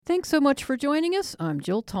Thanks so much for joining us. I'm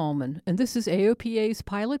Jill Tallman, and this is AOPA's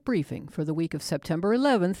Pilot Briefing for the week of September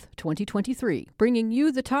 11th, 2023, bringing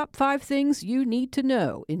you the top 5 things you need to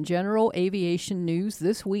know in general aviation news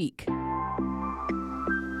this week.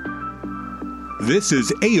 This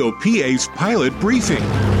is AOPA's Pilot Briefing,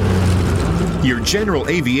 your general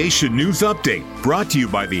aviation news update, brought to you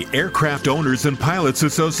by the Aircraft Owners and Pilots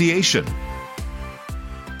Association.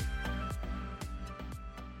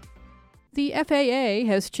 The FAA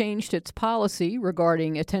has changed its policy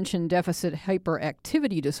regarding attention deficit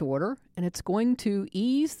hyperactivity disorder, and it's going to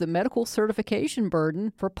ease the medical certification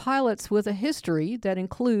burden for pilots with a history that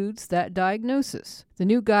includes that diagnosis. The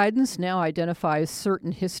new guidance now identifies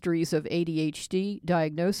certain histories of ADHD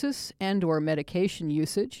diagnosis and/or medication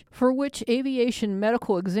usage, for which aviation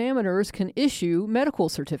medical examiners can issue medical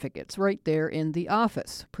certificates right there in the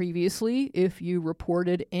office. Previously, if you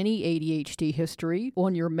reported any ADHD history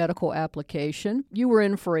on your medical application, you were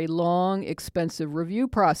in for a long, expensive review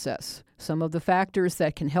process. Some of the factors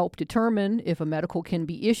that can help determine if a medical can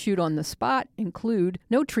be issued on the spot include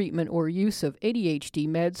no treatment or use of ADHD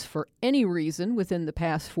meds for any reason within the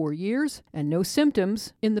past 4 years and no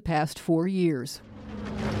symptoms in the past 4 years.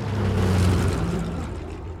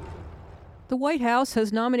 The White House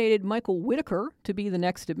has nominated Michael Whitaker to be the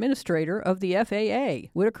next administrator of the FAA.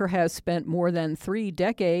 Whitaker has spent more than 3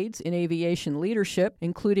 decades in aviation leadership,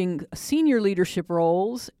 including senior leadership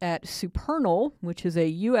roles at Supernal, which is a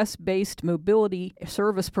U.S.-based mobility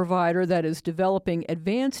service provider that is developing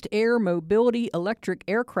advanced air mobility electric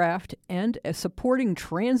aircraft and a supporting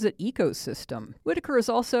transit ecosystem. Whitaker is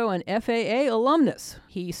also an FAA alumnus.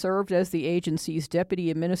 He served as the agency's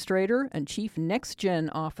deputy administrator and chief next-gen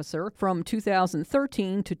officer from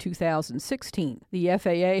 2013 to 2016. The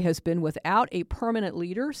FAA has been without a permanent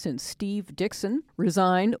leader since Steve Dickson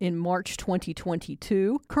resigned in March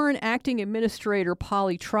 2022. Current acting administrator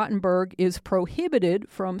Polly Trottenberg is prohibited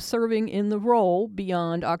from serving in the role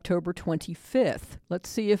beyond October 25th. Let's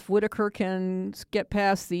see if Whitaker can get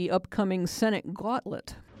past the upcoming Senate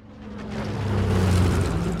gauntlet.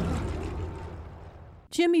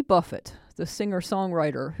 Jimmy Buffett, the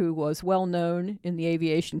singer-songwriter who was well known in the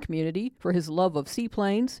aviation community for his love of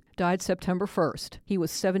seaplanes, died September 1st. He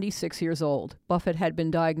was 76 years old. Buffett had been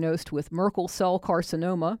diagnosed with Merkel cell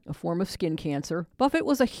carcinoma, a form of skin cancer. Buffett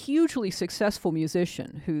was a hugely successful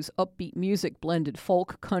musician whose upbeat music blended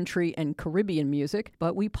folk, country, and Caribbean music,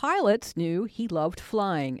 but we pilots knew he loved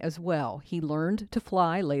flying as well. He learned to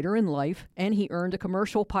fly later in life, and he earned a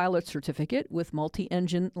commercial pilot certificate with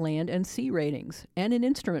multi-engine land and sea ratings and an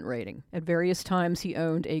instrument rating. At various times, he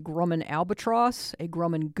owned a Grumman Albatross, a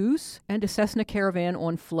Grumman Goose, and a Cessna Caravan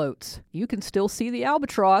on floats. You can still see the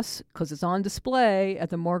Albatross because it's on display at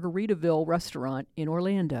the Margaritaville restaurant in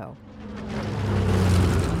Orlando.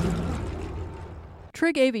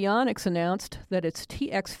 Trig Avionics announced that its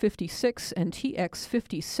TX-56 and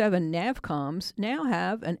TX-57 Navcoms now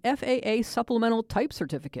have an FAA supplemental type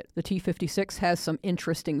certificate. The T-56 has some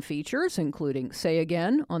interesting features, including Say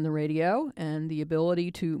Again on the radio and the ability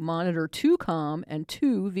to monitor 2 COM and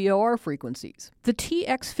 2 VOR frequencies. The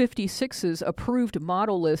TX-56's approved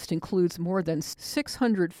model list includes more than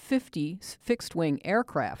 650 fixed-wing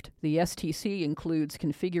aircraft. The STC includes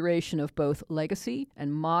configuration of both legacy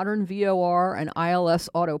and modern VOR and ILS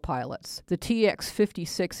autopilots. The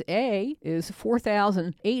TX-56A is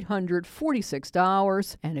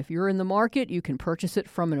 $4,846, and if you're in the market, you can purchase it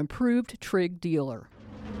from an approved Trig dealer.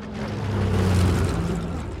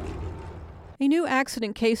 A new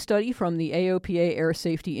accident case study from the AOPA Air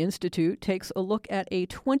Safety Institute takes a look at a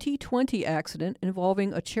 2020 accident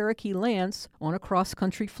involving a Cherokee Lance on a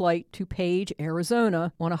cross-country flight to Page,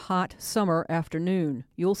 Arizona on a hot summer afternoon.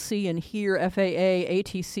 You'll see and hear FAA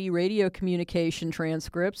ATC radio communication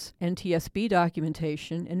transcripts, NTSB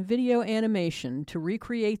documentation, and video animation to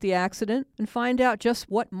recreate the accident and find out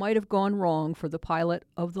just what might have gone wrong for the pilot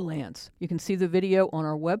of the Lance. You can see the video on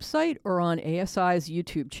our website or on ASI's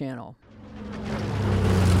YouTube channel.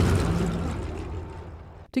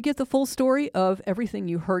 To get the full story of everything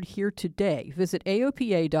you heard here today, visit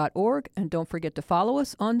AOPA.org and don't forget to follow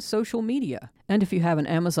us on social media. And if you have an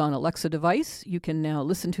Amazon Alexa device, you can now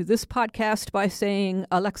listen to this podcast by saying,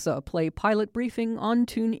 "Alexa, play Pilot Briefing on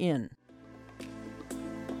TuneIn."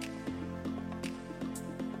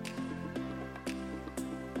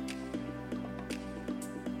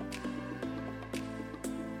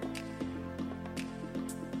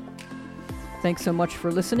 Thanks so much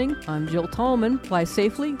for listening. I'm Jill Tallman. Fly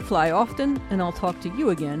safely, fly often, and I'll talk to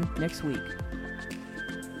you again next week.